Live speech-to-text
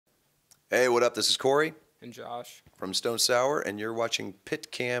Hey, what up? This is Corey And Josh from Stone Sour, and you're watching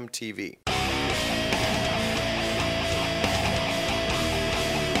PitCam TV.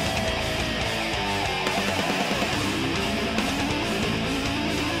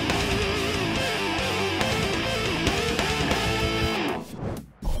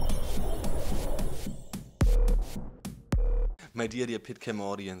 My dear PitCam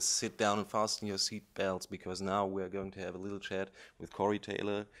audience, sit down and fasten your seat belts because now we're going to have a little chat with Corey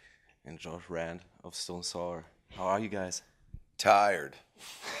Taylor and Josh Rand of Stone Sour. How are you guys? Tired.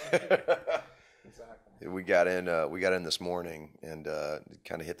 Exactly. We got in this morning and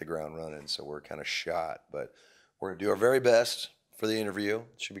kind of hit the ground running, so we're kind of shot. But we're gonna do our very best for the interview.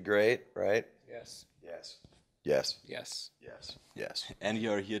 It should be great, right? Yes. Yes. Yes. Yes. Yes. Yes. And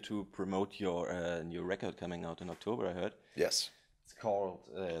you're here to promote your new record coming out in October, I heard. Yes. It's called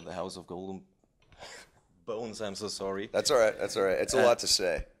The House of Golden Bones. I'm so sorry. That's all right. That's all right. It's a lot to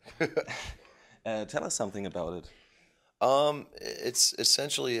say. Tell us something about it. It's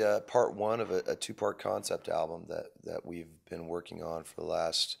essentially part one of a two-part concept album that we've been working on for the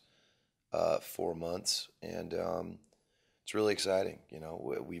last 4 months, and it's really exciting. You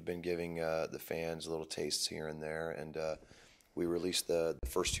know, we've been giving the fans little tastes here and there, and we released the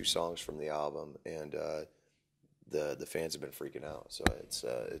first 2 songs from the album, and the fans have been freaking out. So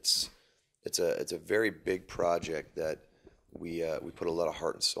it's a very big project that we put a lot of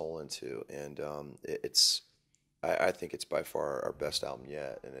heart and soul into, and I think it's by far our best album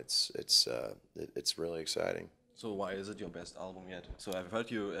yet, and it's really exciting. So why is it your best album yet? So I've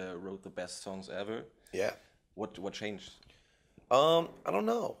heard you wrote the best songs ever. Yeah. What changed? I don't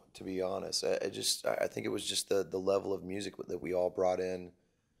know, to be honest. I think it was just the level of music that we all brought in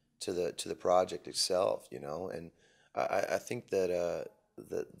to the project itself, you know, and I think that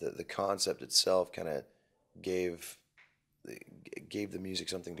the concept itself kind of gave the music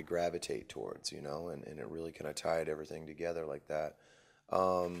something to gravitate towards, you know, and it really kind of tied everything together like that.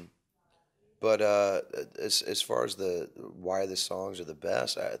 But as far as why the songs are the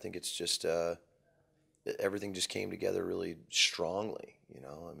best, I think it's just everything just came together really strongly, you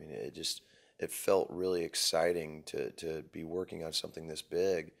know. I mean, it felt really exciting to be working on something this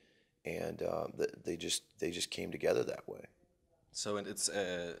big, and they just came together that way. So, and it's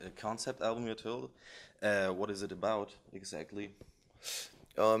a concept album, you're told. What is it about exactly?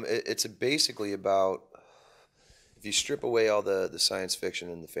 It's basically about, if you strip away all the science fiction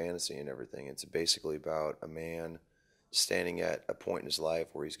and the fantasy and everything, it's basically about a man standing at a point in his life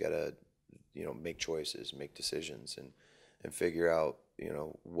where he's got to, you know, make choices, make decisions, and figure out, you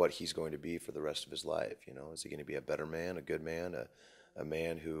know, what he's going to be for the rest of his life. You know, is he going to be a better man, a good man, a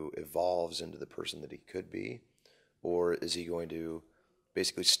man who evolves into the person that he could be? Or is he going to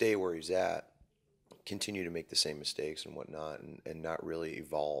basically stay where he's at, continue to make the same mistakes and whatnot, and not really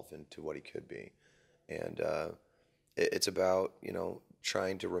evolve into what he could be? And it's about, you know,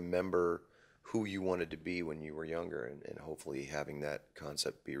 trying to remember who you wanted to be when you were younger, and hopefully having that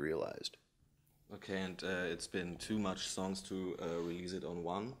concept be realized. Okay, and it's been too much songs to release it on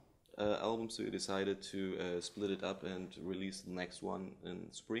one album, so you decided to split it up and release the next one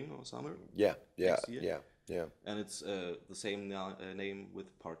in spring or summer? Yeah. And it's the same name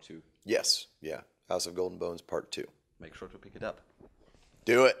with part 2? Yes, yeah. House of Golden Bones Part 2. Make sure to pick it up.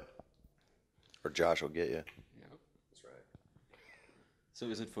 Do it! Or Josh will get you. Yep. That's right. So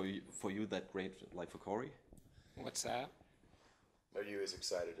is it for you that great, like for Corey? What's that? Are you as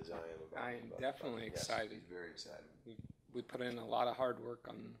excited as I am about I am definitely excited. Yes, he's very excited. We put in a lot of hard work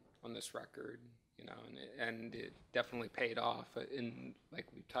on this record, you know, and it definitely paid off. And like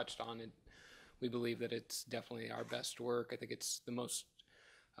we touched on it, we believe that it's definitely our best work. I think it's the most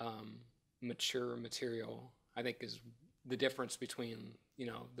mature material. I think is the difference between, you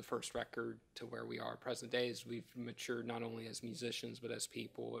know, the first record to where we are present day is we've matured not only as musicians but as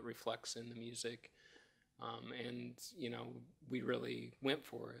people. It reflects in the music, and you know, we really went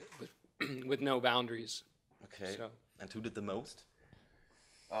for it with no boundaries. Okay. So. And who did the most?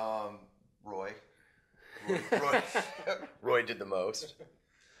 Roy did the most.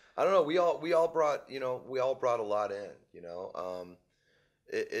 I don't know. We all brought a lot in. You know,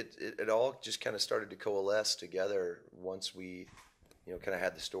 it all just kind of started to coalesce together once we, you know, kind of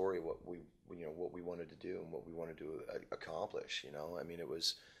had the story, what we wanted to do and what we wanted to accomplish. You know, I mean,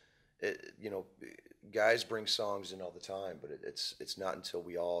 you know, guys bring songs in all the time, but it's not until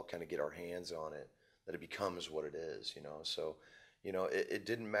we all kind of get our hands on it that it becomes what it is. You know, so. You know, it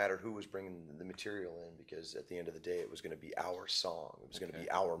didn't matter who was bringing the material in, because at the end of the day, it was going to be our song. It was going to be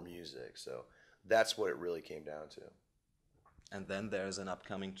our music. So that's what it really came down to. And then there's an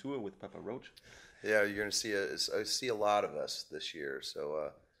upcoming tour with Papa Roach. Yeah, you're going to see a lot of us this year.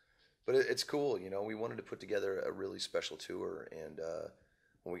 So but it's cool. You know, we wanted to put together a really special tour, and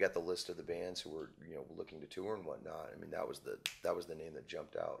when we got the list of the bands who were, you know, looking to tour and whatnot, I mean, that was the name that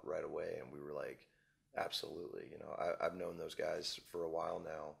jumped out right away, and we were like, absolutely. You know, I've known those guys for a while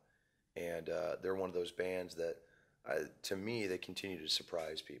now, and they're one of those bands that, to me, they continue to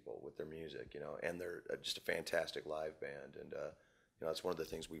surprise people with their music. You know, and they're just a fantastic live band, and you know, that's one of the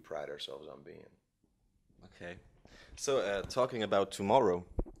things we pride ourselves on being. Okay. So, talking about tomorrow,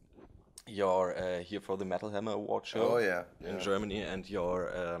 you're here for the Metal Hammer Award show in Germany, and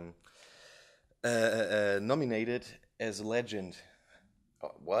you're nominated as a legend.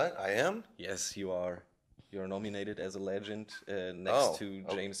 What? I am? Yes, you are. You're nominated as a legend next to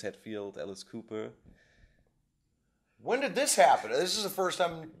James Hetfield, Alice Cooper. When did this happen? This is the first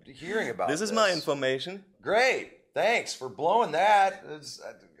time hearing about this. This is my information. Great. Thanks for blowing that.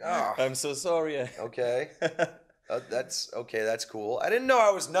 I'm so sorry. Okay. That's cool. I didn't know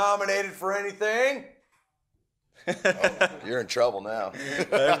I was nominated for anything. You're in trouble now.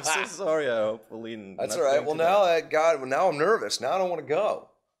 I'm so sorry. Hopefully that's all right. Well, now I'm nervous. Now I don't want to go.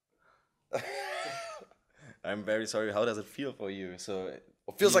 I'm very sorry. How does it feel for you? It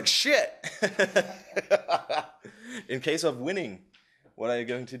feels like shit. In case of winning, what are you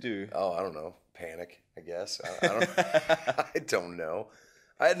going to do? Oh, I don't know. Panic, I guess. I don't know.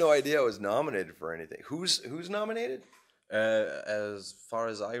 I had no idea I was nominated for anything. Who's nominated? As far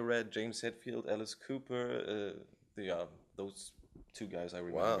as I read, James Hetfield, Alice Cooper, those two guys I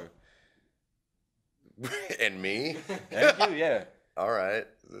remember. Wow. And me? And you, yeah. All right.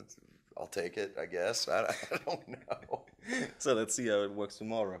 I'll take it, I guess. I don't know. So let's see how it works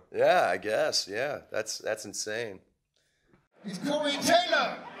tomorrow. Yeah, I guess. Yeah, that's insane. It's Corey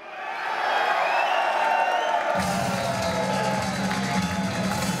Taylor.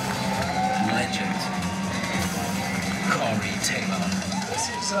 Legend. Corey Taylor. This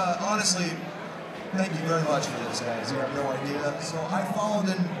is honestly, thank you very much for this, guys. You have no idea. So I followed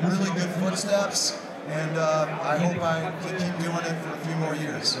in really good footsteps, and I hope I can keep doing it for a few more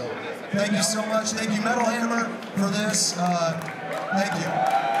years. So thank you so much. Thank you, Metal Hammer, for this. Thank you.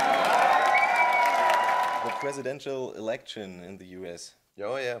 The presidential election in the U.S.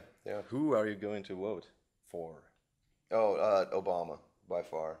 Oh, yeah. Who are you going to vote for? Oh, Obama, by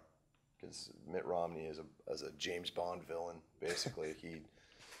far. Because Mitt Romney is a James Bond villain, basically. He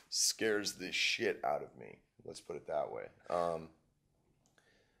scares the shit out of me. Let's put it that way.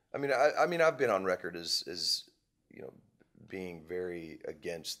 I mean, I've been on record as you know, being very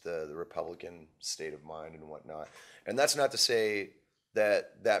against the Republican state of mind and whatnot. And that's not to say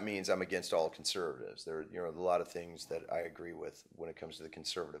that means I'm against all conservatives. There are, a lot of things that I agree with when it comes to the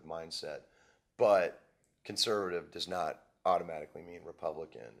conservative mindset. But conservative does not automatically mean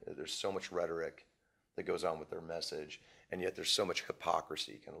Republican. There's so much rhetoric that goes on with their message, and yet there's so much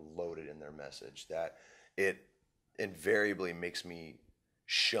hypocrisy kind of loaded in their message that it invariably makes me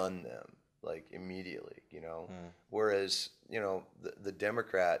shun them, like, immediately, Whereas, the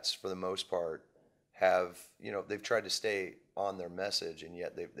Democrats, for the most part, have, they've tried to stay on their message, and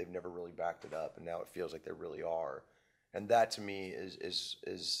yet they've never really backed it up, and now it feels like they really are. And that, to me, is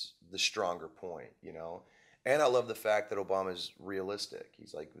the stronger point, And I love the fact that Obama's realistic.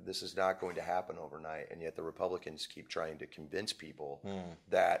 He's like, this is not going to happen overnight, and yet the Republicans keep trying to convince people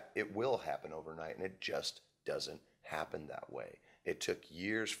that it will happen overnight, and it just doesn't happen that way. It took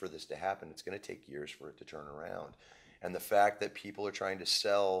years for this to happen. It's going to take years for it to turn around. And the fact that people are trying to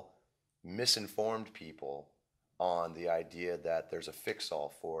sell misinformed people on the idea that there's a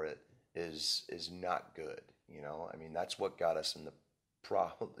fix-all for it is not good. I mean, that's what got us in the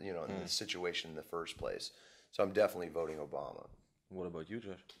in the situation in the first place. So I'm definitely voting Obama. What about you,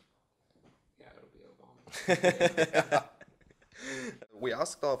 Josh? Yeah, it'll be Obama. We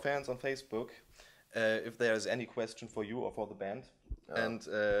asked our fans on Facebook if there's any question for you or for the band. And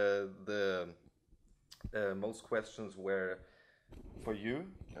the most questions were for you.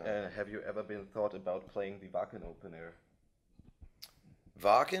 Have you ever been thought about playing the Wacken open air?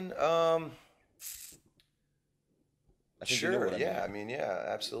 Wacken? Sure, you know what I mean. I mean, yeah,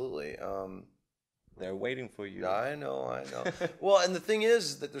 absolutely. They're waiting for you. I know. Well, and the thing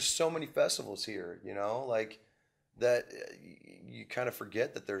is that there's so many festivals here, like that you kind of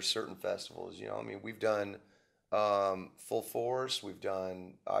forget that there's certain festivals, I mean, we've done Full Force, we've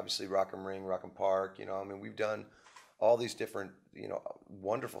done, obviously, Rock am Ring, Rock am Park, I mean, we've done all these different,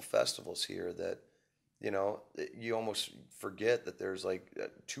 wonderful festivals here that, you almost forget that there's like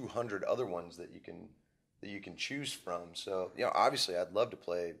 200 other ones that you can choose from. So, obviously I'd love to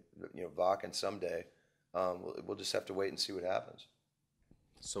play, Wacken someday. We'll just have to wait and see what happens.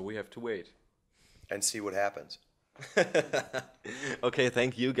 So we have to wait. And see what happens. Okay,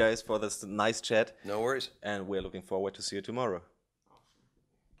 thank you guys for this nice chat. No worries. And we're looking forward to see you tomorrow.